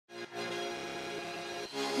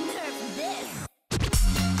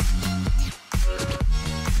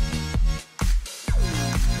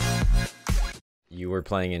You were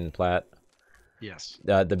playing in Plat. Yes.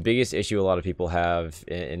 The biggest issue a lot of people have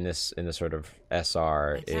in this sort of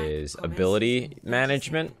SR is ability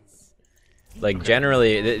management. Like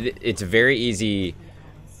generally, it's very easy,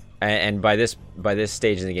 and by this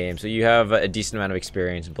stage in the game, so you have a decent amount of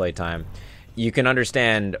experience and play time. You can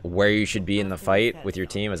understand where you should be in the fight with your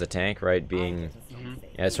team as a tank, right? Being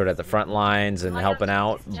sort of at the front lines and helping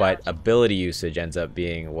out, but ability usage ends up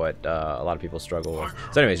being what a lot of people struggle with.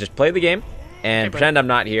 So anyways, just play the game and pretend I'm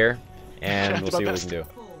not here, and we'll see what we can do.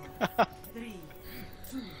 3,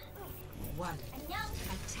 2, 1.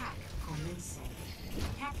 Attack commencing.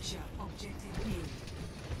 Capture objective B.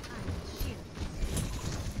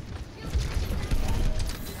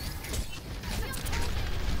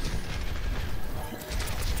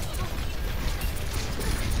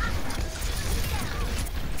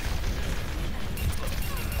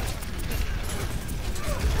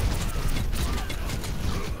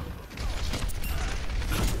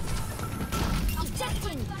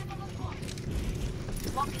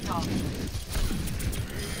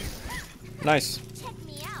 Nice. Check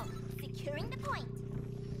me out. Securing the point.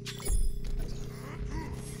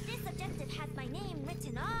 This objective has my name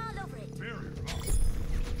written all over it.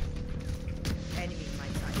 Enemy my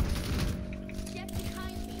side. Get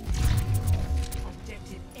behind me.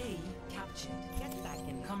 Objective A captured. Get back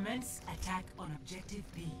in. Commence attack on objective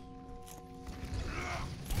B.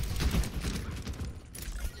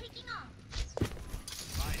 Taking off.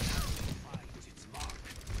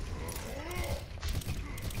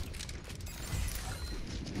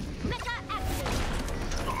 Mecha action.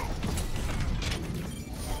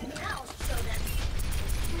 I'll show them.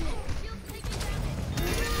 You'll take it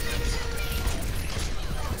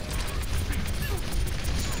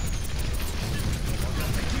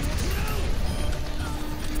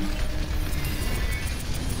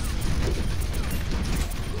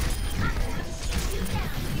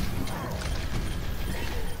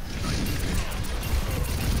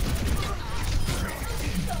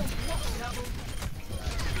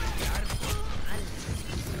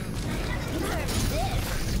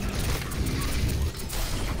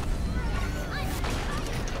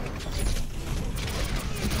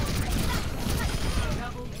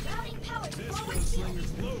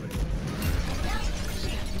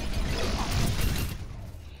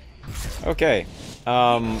Okay.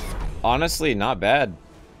 Honestly, not bad.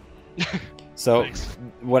 So,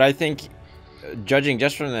 what I think, judging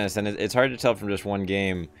just from this, and it's hard to tell from just one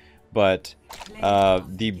game, but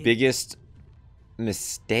the biggest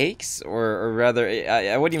mistakes, or rather,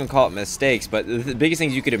 I wouldn't even call it mistakes, but the biggest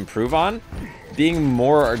things you could improve on, being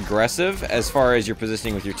more aggressive as far as your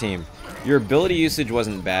positioning with your team. Your ability usage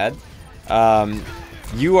wasn't bad.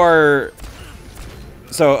 You are...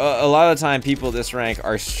 So, a lot of the time, people this rank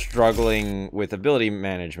are struggling with ability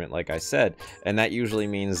management, like I said. And that usually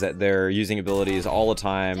means that they're using abilities all the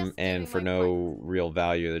time and for no real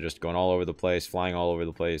value. They're just going all over the place, flying all over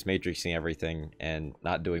the place, matrixing everything, and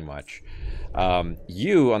not doing much.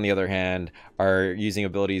 You, on the other hand, are using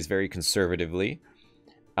abilities very conservatively.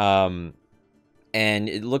 And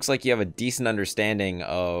it looks like you have a decent understanding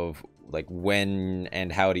of like when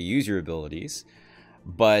and how to use your abilities.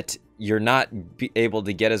 But you're not able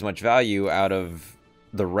to get as much value out of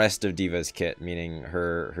the rest of D.Va's kit, meaning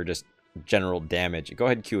her just general damage. Go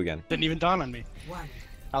ahead, Q again. Didn't even dawn on me.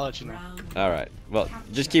 I'll let you know. Alright, well,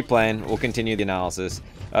 just keep playing. We'll continue the analysis.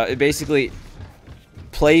 Basically,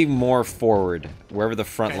 play more forward, wherever the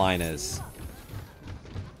front line is.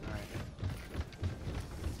 Alright.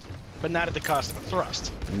 But not at the cost of a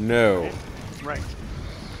thrust. No. Right.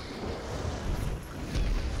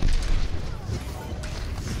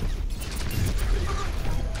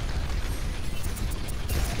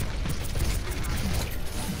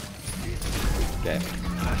 Okay.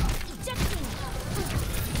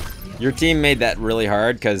 Your team made that really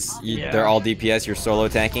hard because they're all DPS, you're solo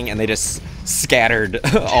tanking, and they just scattered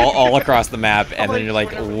all across the map, and then you're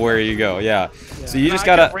like, where you go? Yeah. So you just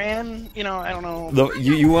gotta... ran, you know, I don't know.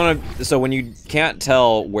 You wanna... So when you can't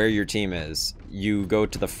tell where your team is, you go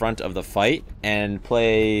to the front of the fight and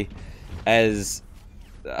play as...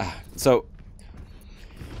 so...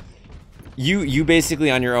 You basically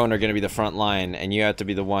on your own are going to be the front line, and you have to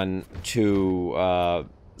be the one to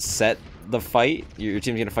set the fight. Your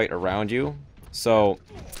team's going to fight around you. So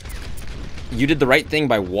you did the right thing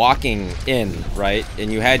by walking in, right?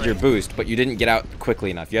 And you had your boost, but you didn't get out quickly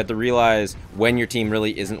enough. You had to realize when your team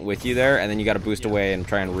really isn't with you there, and then you got to boost away and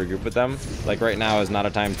try and regroup with them. Like right now is not a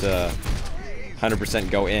time to 100%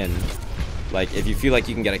 go in. Like, if you feel like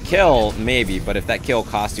you can get a kill, maybe, but if that kill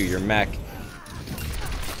costs you your mech...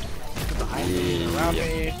 Around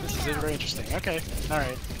me. This is very interesting. Okay,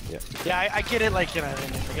 alright. Yeah, I get it, like, I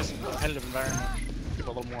guess in a competitive environment,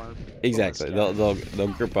 people a little more... Exactly. They'll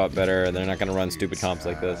group up better. They're not going to run stupid comps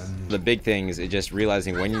like this. The big thing is just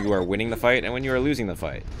realizing when you are winning the fight and when you are losing the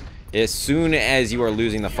fight. As soon as you are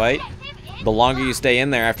losing the fight, the longer you stay in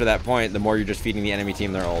there after that point, the more you're just feeding the enemy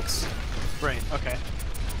team their ults. Right, okay.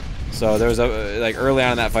 So there was like early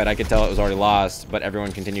on in that fight, I could tell it was already lost, but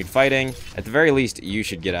everyone continued fighting. At the very least, you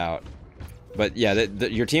should get out. But yeah,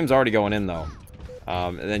 your team's already going in though.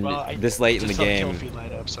 And then this late in the game,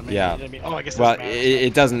 Up, so maybe, yeah. Oh, I guess Well,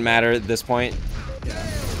 it doesn't matter at this point.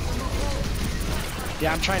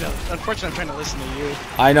 Yeah, unfortunately, I'm trying to listen to you.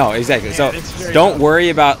 I know, exactly. So don't worry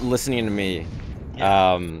about listening to me.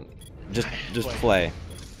 Yeah. Just play.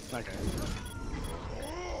 Okay.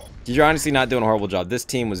 You're honestly not doing a horrible job. This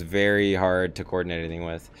team was very hard to coordinate anything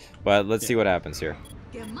with. But let's see what happens here.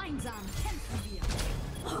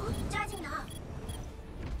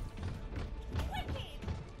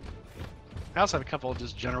 I also have a couple of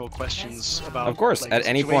just general questions about. Of course, like, at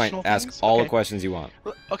any point, ask things. all the questions you want.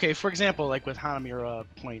 Okay, for example, like with Hanamura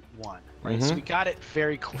 .1, right? So we got it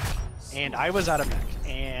very quick, and I was out of mech,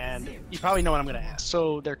 and you probably know what I'm going to ask.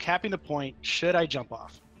 So they're capping the point. Should I jump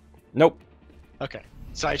off? Nope. Okay,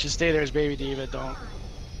 so I should stay there as Baby D.Va. Don't.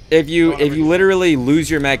 If you literally lose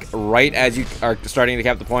your mech right as you are starting to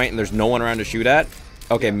cap the point, and there's no one around to shoot at,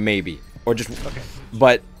 okay, maybe, or just. Okay.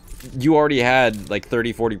 But you already had like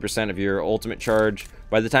 30-40% of your ultimate charge.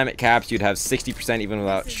 By the time it caps, you'd have 60% even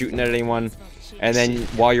without shooting at anyone. And then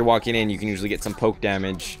while you're walking in, you can usually get some poke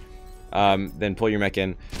damage. Then pull your mech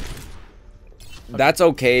in. That's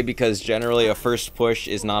okay because generally a first push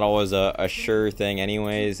is not always a sure thing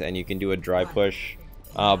anyways, and you can do a dry push.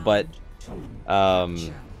 But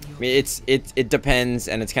it depends,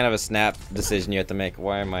 and it's kind of a snap decision you have to make.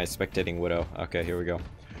 Why am I spectating Widow? Okay, here we go.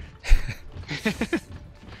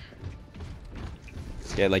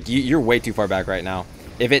 Yeah, like you're way too far back right now.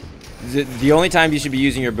 If the only time you should be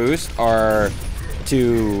using your boost are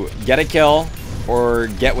to get a kill or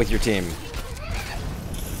get with your team.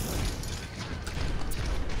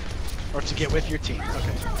 Or to get with your team.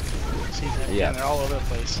 Okay. See, yeah, they're all over the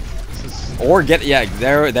place. Or get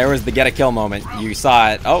there was the get a kill moment. You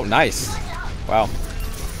saw it. Oh, nice. Wow.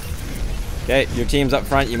 Okay, your team's up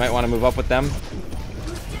front. You might want to move up with them.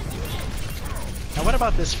 Now what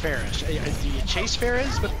about this Ferris? Do you chase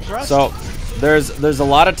Ferris with thrust? So there's a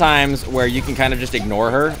lot of times where you can kind of just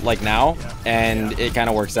ignore her, like now, and it kind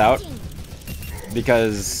of works out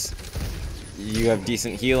because you have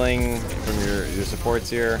decent healing from your supports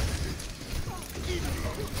here.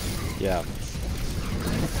 Yeah.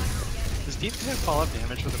 Does D.Va have follow-up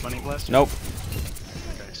damage with a bunny blaster? Nope.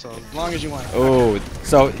 Okay, so as long as you want. Oh,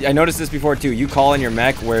 so I noticed this before too. You call in your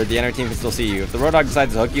mech where the enemy team can still see you. If the Roadhog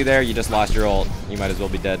decides to hook you there, you just lost your ult. You might as well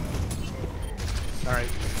be dead. All right,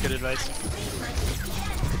 good advice.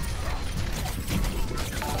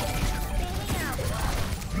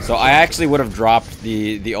 So I actually would have dropped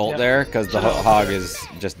the ult there because the hog is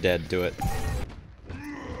just dead to it.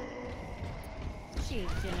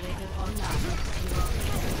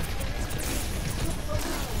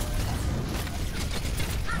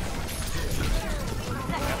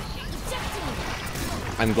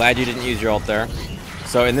 I'm glad you didn't use your ult there.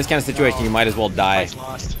 So in this kind of situation, you might as well die.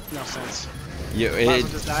 Lost. No sense.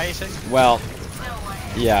 Just die, you think? Well,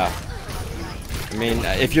 yeah. I mean,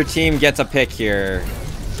 if your team gets a pick here,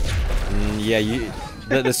 yeah,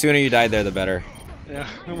 the sooner you die there, the better. Yeah,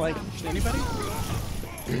 I'm like, anybody?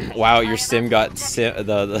 Wow, your sim got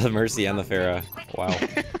the Mercy and the Pharah. Wow.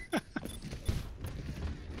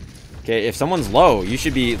 Okay, if someone's low, you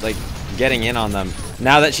should be like getting in on them.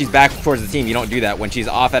 Now that she's back towards the team, you don't do that. When she's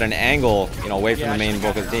off at an angle, you know, away from the main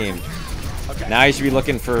bulk of the team. Okay. Now you should be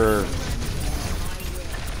looking for.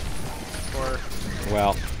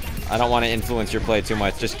 Well, I don't want to influence your play too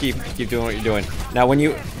much. Just keep doing what you're doing. Now,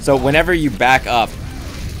 whenever you back up,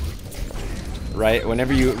 right?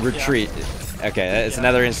 Whenever you retreat, okay, it's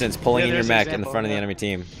another instance pulling in your mech in the front of the enemy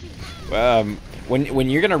team. When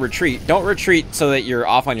you're gonna retreat, don't retreat so that you're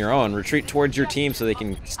off on your own. Retreat towards your team so they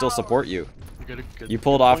can still support you. You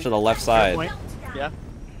pulled off to the left side. Yeah.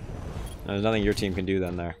 There's nothing your team can do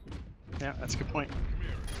then there. Yeah, that's a good point.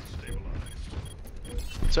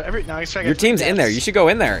 So your team's in there. You should go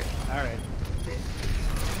in there. All right.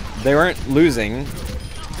 They weren't losing.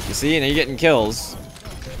 You see, now you're getting kills.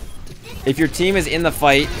 If your team is in the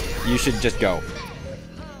fight, you should just go.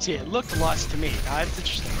 See, it looked lost to me. That's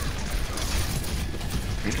interesting.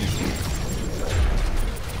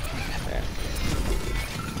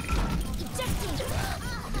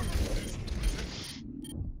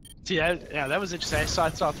 See, yeah, that was interesting. I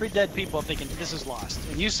saw 3 dead people thinking this is lost,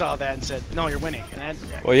 and you saw that and said, no, you're winning. And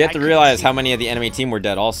Well, you have I to couldn't realize see how it. many of the enemy team were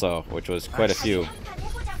dead also, which was quite a few.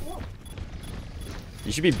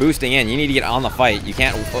 You should be boosting in. You need to get on the fight. You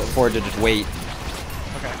can't afford to just wait.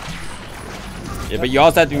 Okay. Yeah, but you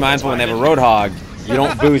also have to be mindful when they have a Roadhog. You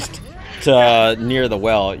don't boost to near the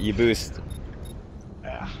well. You boost.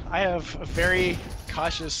 I have a very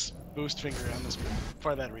cautious boost finger on this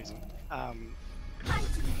for that reason.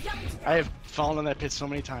 I have fallen in that pit so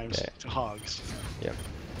many times to hogs. Yep.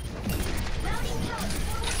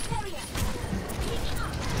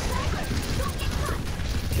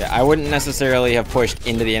 Yeah, I wouldn't necessarily have pushed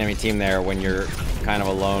into the enemy team there when you're kind of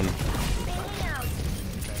alone.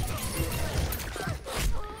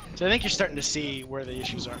 So I think you're starting to see where the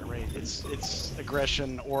issues are, right? It's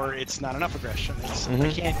aggression or it's not enough aggression. It's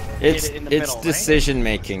I can't get it in the middle, It's decision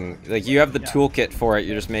making. Like you have the toolkit for it.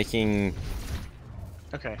 You're just making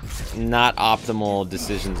not optimal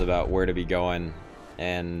decisions about where to be going,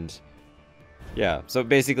 and yeah. So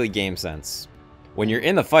basically, game sense. When you're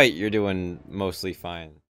in the fight, you're doing mostly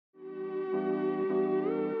fine.